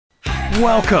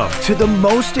Welcome to the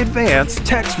most advanced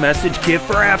text message kit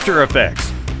for After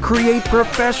Effects. Create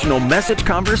professional message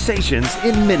conversations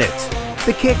in minutes.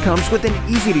 The kit comes with an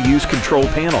easy-to-use control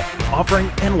panel,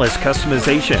 offering endless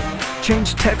customization.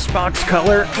 Change text box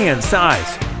color and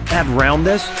size. Add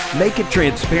roundness, make it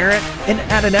transparent, and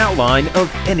add an outline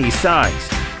of any size.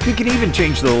 You can even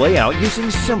change the layout using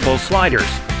simple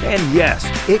sliders. And yes,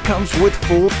 it comes with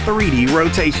full 3D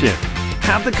rotation.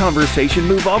 Have the conversation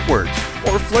move upwards,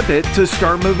 or flip it to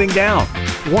start moving down.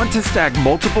 Want to stack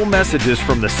multiple messages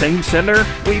from the same sender?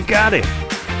 We've got it.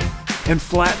 And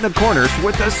flatten the corners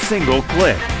with a single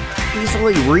click.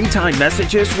 Easily retime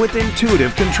messages with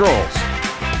intuitive controls.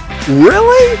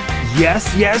 Really?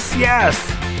 Yes, yes, yes!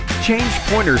 Change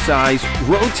pointer size,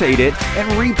 rotate it, and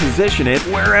reposition it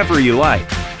wherever you like.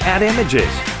 Add images.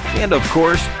 And of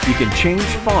course, you can change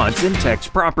fonts and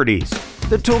text properties.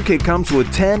 The toolkit comes with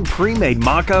 10 pre-made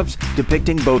mockups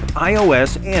depicting both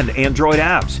iOS and Android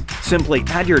apps. Simply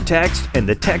add your text and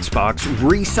the text box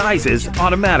resizes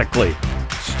automatically.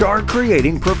 Start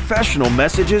creating professional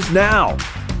messages now.